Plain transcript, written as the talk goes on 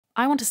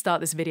I want to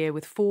start this video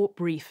with 4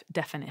 brief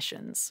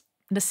definitions.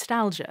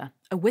 Nostalgia,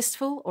 a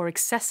wistful or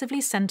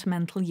excessively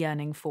sentimental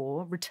yearning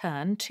for,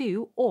 return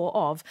to, or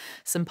of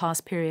some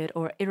past period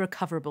or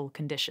irrecoverable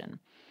condition.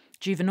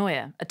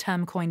 Juvenoia, a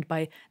term coined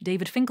by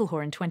David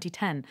Finkelhor in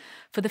 2010,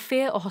 for the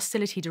fear or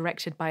hostility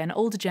directed by an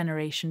older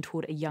generation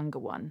toward a younger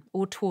one,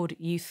 or toward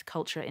youth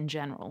culture in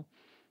general.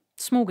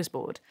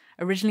 Smorgasbord,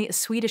 originally a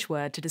Swedish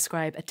word to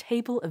describe a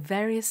table of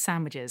various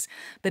sandwiches,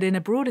 but in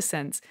a broader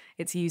sense,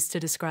 it's used to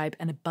describe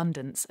an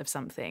abundance of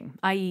something,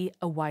 i.e.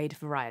 a wide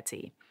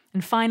variety.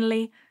 And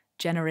finally,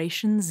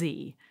 Generation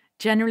Z,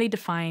 generally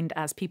defined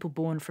as people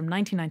born from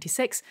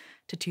 1996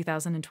 to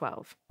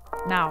 2012.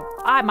 Now,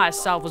 I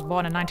myself was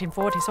born in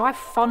 1940, so I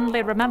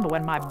fondly remember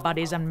when my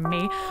buddies and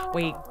me,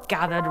 we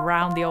gathered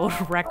around the old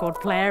record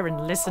player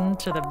and listened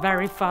to the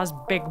very first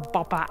Big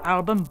Bopper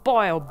album.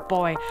 Boy, oh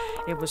boy,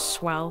 it was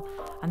swell,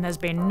 and there's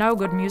been no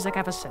good music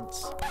ever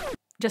since.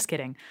 Just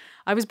kidding.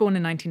 I was born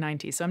in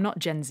 1990, so I'm not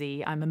Gen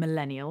Z, I'm a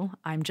millennial.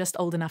 I'm just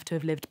old enough to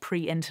have lived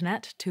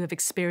pre-internet, to have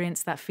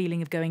experienced that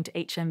feeling of going to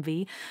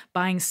HMV,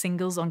 buying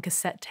singles on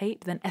cassette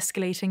tape, then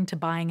escalating to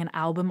buying an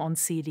album on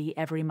CD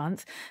every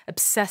month,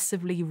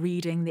 obsessively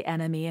reading The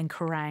Enemy and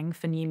Kerrang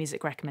for new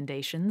music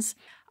recommendations.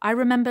 I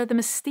remember the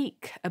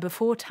mystique, a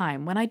before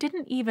time when I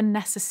didn't even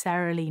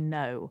necessarily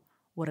know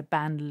what a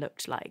band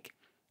looked like.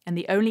 And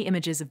the only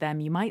images of them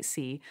you might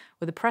see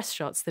were the press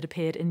shots that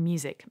appeared in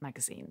music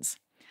magazines.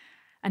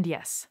 And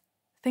yes,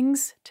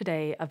 things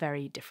today are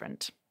very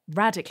different,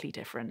 radically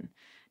different.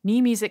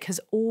 New music has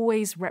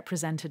always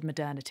represented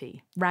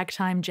modernity.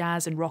 Ragtime,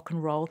 jazz, and rock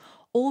and roll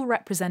all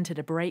represented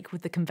a break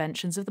with the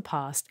conventions of the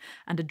past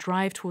and a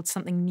drive towards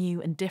something new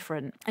and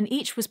different, and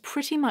each was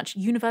pretty much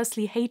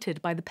universally hated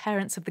by the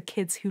parents of the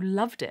kids who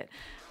loved it,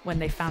 when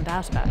they found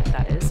out about it,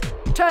 that is.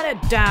 Turn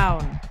it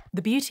down!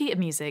 The beauty of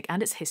music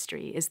and its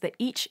history is that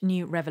each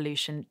new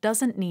revolution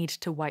doesn't need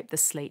to wipe the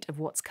slate of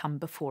what's come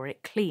before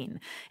it clean.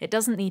 It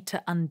doesn't need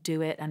to undo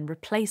it and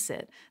replace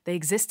it. They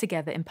exist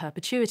together in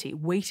perpetuity,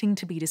 waiting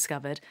to be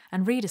discovered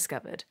and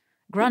rediscovered.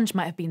 Grunge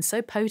might have been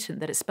so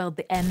potent that it spelled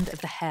the end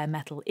of the hair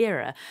metal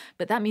era,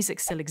 but that music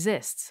still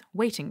exists,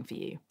 waiting for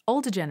you.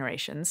 Older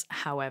generations,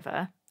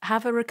 however,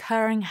 have a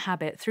recurring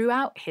habit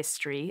throughout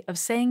history of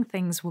saying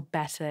things were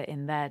better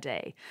in their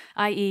day,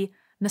 i.e.,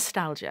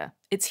 nostalgia.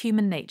 It's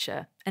human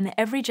nature, and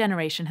every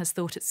generation has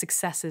thought its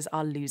successors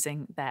are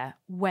losing their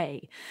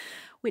way.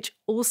 Which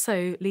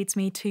also leads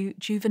me to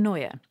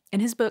Juvenoia. In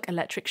his book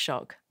Electric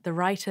Shock, the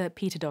writer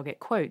Peter Doggett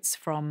quotes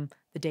from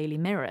the Daily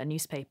Mirror, a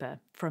newspaper,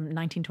 from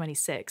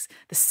 1926.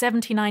 The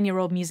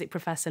 79-year-old music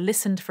professor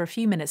listened for a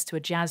few minutes to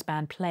a jazz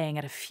band playing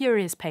at a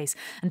furious pace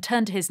and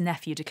turned to his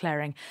nephew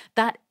declaring,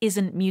 "That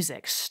isn't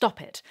music, stop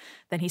it."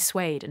 Then he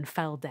swayed and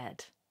fell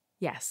dead.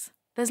 Yes,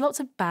 there's lots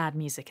of bad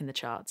music in the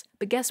charts,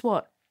 but guess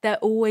what? There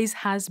always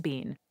has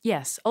been.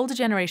 Yes, older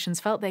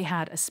generations felt they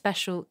had a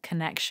special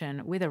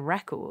connection with a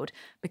record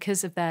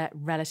because of their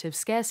relative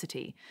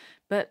scarcity.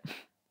 But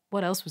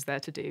what else was there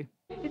to do?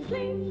 It's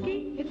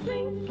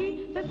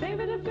Slinky, the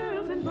favorite of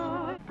girls and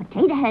boys.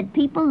 Potato Head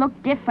people look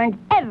different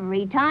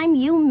every time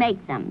you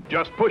make them.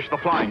 Just push the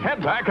flying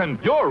head back and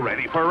you're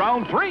ready for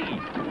round 3.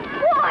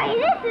 Boy,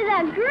 this is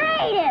the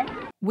greatest!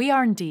 We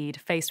are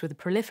indeed faced with a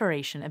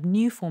proliferation of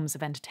new forms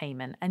of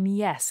entertainment, and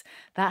yes,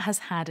 that has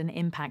had an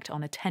impact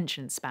on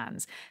attention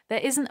spans. There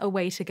isn't a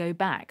way to go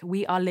back.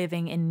 We are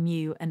living in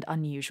new and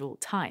unusual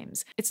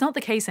times. It's not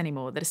the case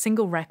anymore that a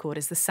single record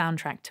is the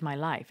soundtrack to my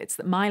life. It's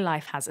that my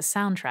life has a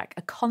soundtrack,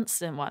 a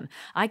constant one.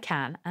 I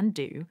can, and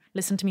do,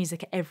 listen to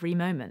music at every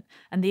moment,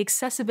 and the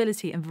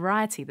accessibility and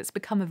variety that's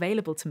become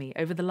available to me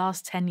over the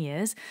last 10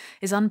 years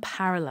is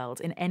unparalleled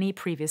in any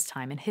previous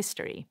time in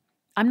history.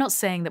 I'm not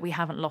saying that we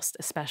haven't lost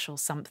a special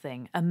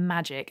something, a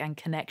magic and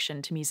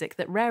connection to music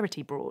that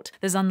rarity brought.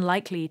 There's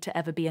unlikely to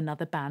ever be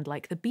another band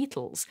like the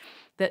Beatles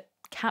that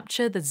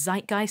capture the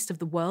zeitgeist of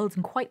the world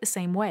in quite the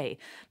same way.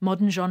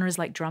 Modern genres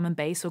like drum and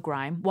bass or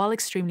grime, while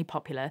extremely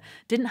popular,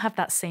 didn't have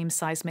that same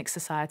seismic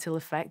societal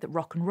effect that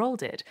rock and roll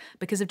did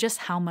because of just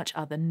how much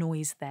other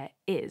noise there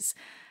is.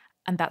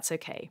 And that's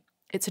okay.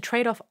 It's a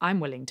trade-off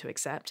I'm willing to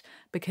accept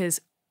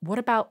because what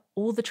about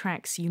all the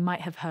tracks you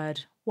might have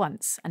heard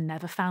once and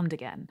never found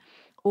again?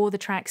 Or the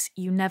tracks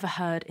you never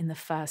heard in the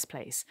first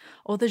place?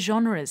 Or the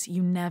genres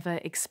you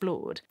never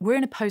explored? We're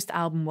in a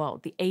post-album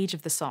world, the age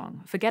of the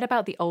song. Forget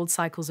about the old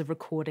cycles of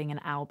recording an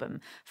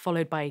album,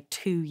 followed by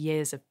 2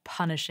 years of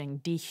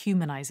punishing,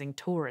 dehumanizing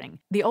touring.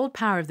 The old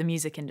power of the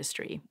music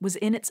industry was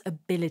in its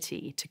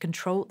ability to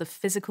control the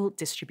physical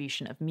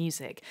distribution of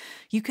music.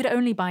 You could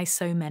only buy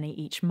so many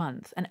each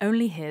month and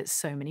only hear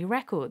so many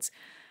records.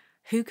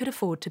 Who could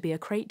afford to be a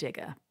crate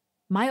digger?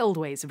 My old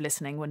ways of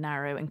listening were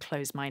narrow and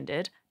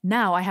close-minded.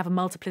 Now I have a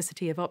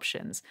multiplicity of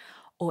options,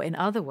 or in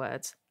other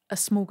words, a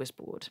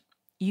smorgasbord.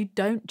 You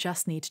don't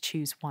just need to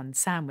choose one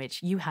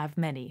sandwich. You have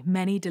many,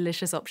 many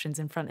delicious options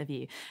in front of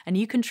you, and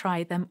you can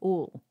try them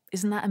all.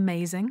 Isn't that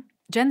amazing?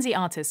 Gen Z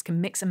artists can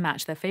mix and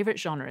match their favourite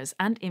genres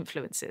and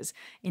influences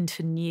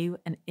into new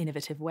and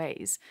innovative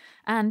ways.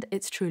 And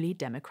it's truly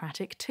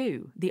democratic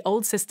too. The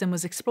old system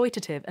was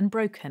exploitative and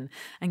broken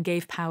and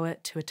gave power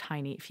to a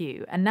tiny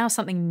few. And now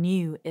something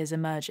new is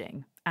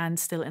emerging and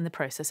still in the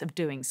process of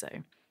doing so.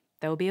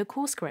 There will be a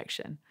course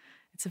correction.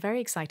 It's a very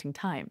exciting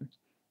time.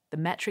 The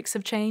metrics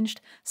have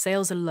changed.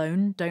 Sales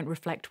alone don't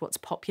reflect what's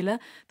popular.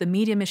 The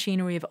media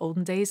machinery of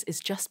olden days is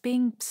just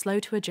being slow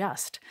to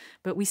adjust.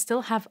 But we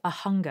still have a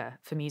hunger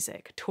for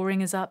music. Touring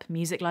is up,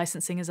 music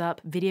licensing is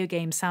up, video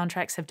game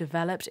soundtracks have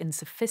developed in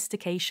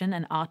sophistication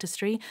and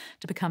artistry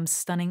to become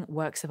stunning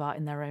works of art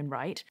in their own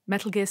right.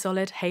 Metal Gear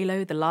Solid,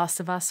 Halo, The Last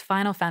of Us,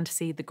 Final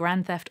Fantasy, the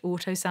Grand Theft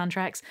Auto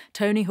soundtracks,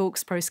 Tony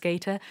Hawk's Pro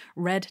Skater,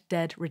 Red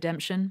Dead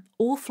Redemption,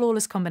 all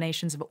flawless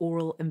combinations of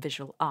oral and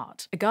visual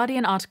art. A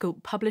Guardian article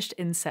published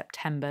in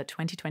September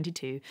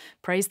 2022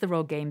 praised the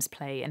role games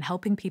play in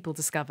helping people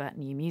discover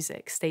new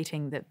music,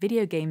 stating that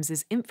video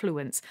games'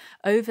 influence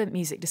over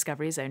music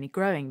discovery is only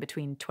growing.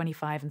 Between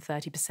 25 and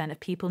 30% of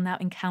people now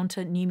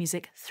encounter new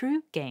music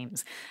through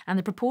games, and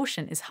the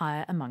proportion is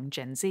higher among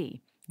Gen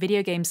Z.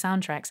 Video game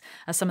soundtracks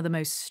are some of the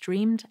most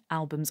streamed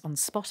albums on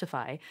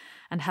Spotify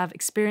and have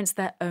experienced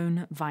their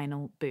own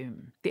vinyl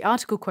boom. The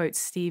article quotes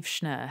Steve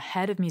Schnur,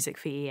 head of music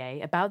for EA,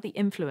 about the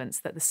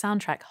influence that the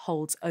soundtrack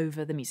holds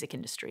over the music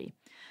industry.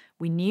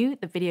 We knew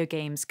that video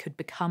games could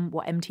become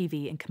what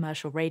MTV and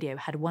commercial radio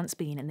had once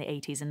been in the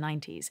 80s and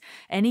 90s.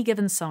 Any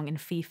given song in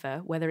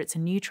FIFA, whether it's a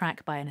new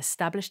track by an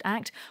established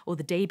act or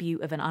the debut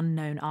of an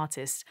unknown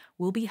artist,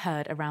 will be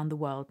heard around the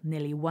world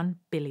nearly 1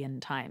 billion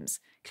times.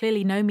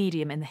 Clearly, no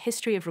medium in the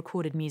history of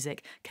recorded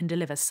music can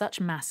deliver such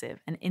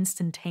massive and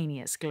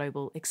instantaneous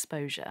global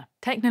exposure.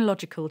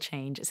 Technological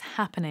change is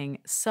happening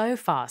so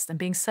fast and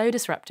being so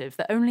disruptive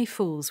that only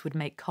fools would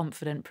make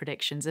confident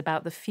predictions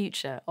about the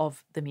future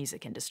of the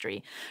music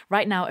industry.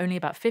 Right now, only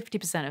about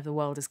 50% of the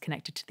world is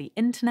connected to the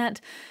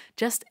internet.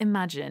 Just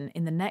imagine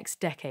in the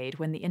next decade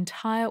when the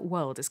entire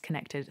world is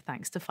connected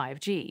thanks to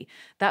 5G.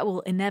 That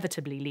will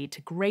inevitably lead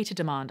to greater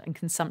demand and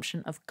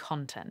consumption of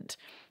content.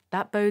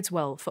 That bodes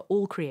well for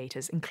all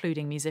creators,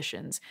 including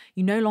musicians.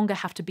 You no longer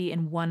have to be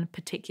in one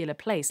particular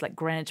place like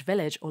Greenwich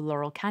Village or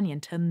Laurel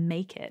Canyon to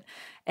make it.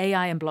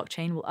 AI and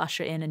blockchain will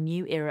usher in a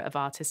new era of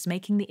artists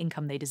making the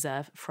income they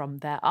deserve from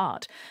their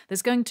art.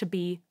 There's going to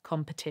be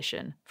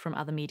competition from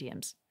other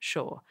mediums,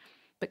 sure.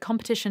 But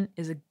competition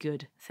is a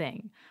good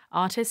thing.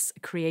 Artists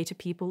are creative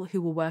people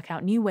who will work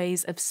out new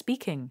ways of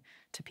speaking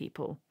to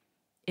people.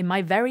 In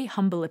my very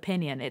humble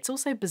opinion, it's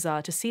also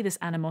bizarre to see this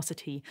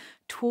animosity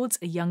towards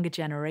a younger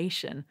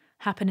generation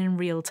happen in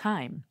real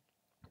time.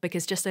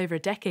 Because just over a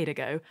decade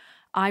ago,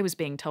 I was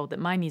being told that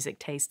my music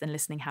taste and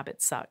listening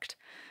habits sucked.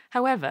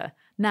 However,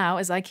 now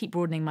as I keep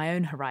broadening my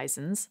own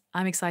horizons,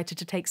 I'm excited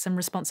to take some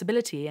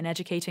responsibility in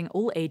educating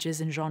all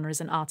ages and genres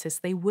and artists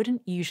they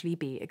wouldn't usually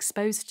be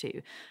exposed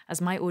to,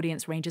 as my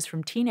audience ranges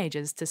from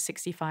teenagers to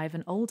 65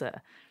 and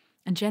older.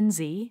 And Gen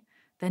Z?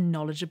 They're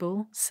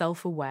knowledgeable,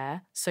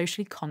 self-aware,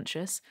 socially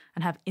conscious,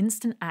 and have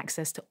instant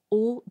access to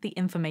all the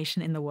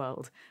information in the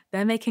world.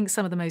 They're making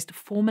some of the most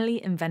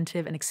formally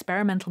inventive and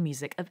experimental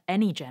music of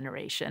any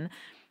generation,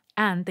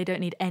 and they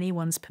don't need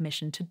anyone's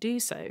permission to do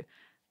so.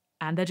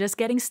 And they're just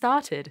getting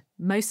started.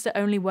 Most are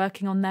only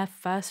working on their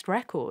first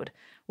record.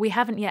 We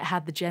haven't yet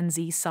had the Gen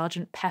Z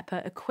Sgt.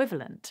 Pepper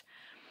equivalent.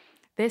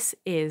 This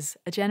is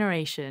a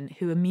generation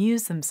who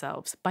amuse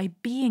themselves by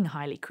being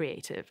highly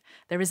creative.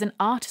 There is an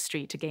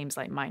artistry to games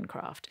like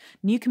Minecraft.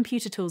 New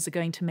computer tools are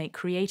going to make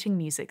creating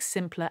music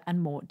simpler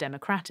and more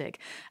democratic,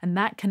 and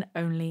that can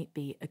only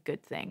be a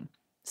good thing.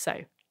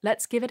 So,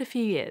 let's give it a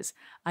few years.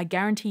 I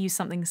guarantee you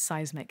something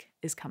seismic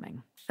is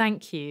coming.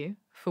 Thank you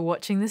for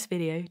watching this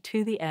video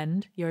to the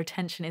end. Your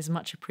attention is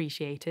much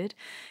appreciated.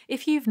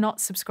 If you've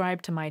not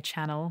subscribed to my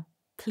channel,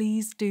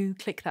 please do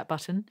click that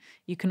button.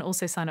 You can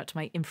also sign up to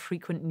my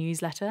infrequent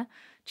newsletter.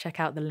 Check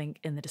out the link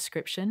in the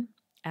description.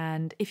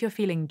 And if you're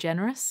feeling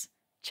generous,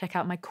 check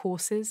out my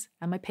courses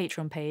and my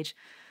Patreon page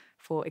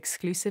for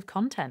exclusive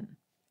content.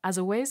 As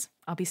always,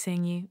 I'll be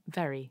seeing you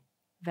very,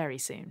 very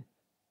soon.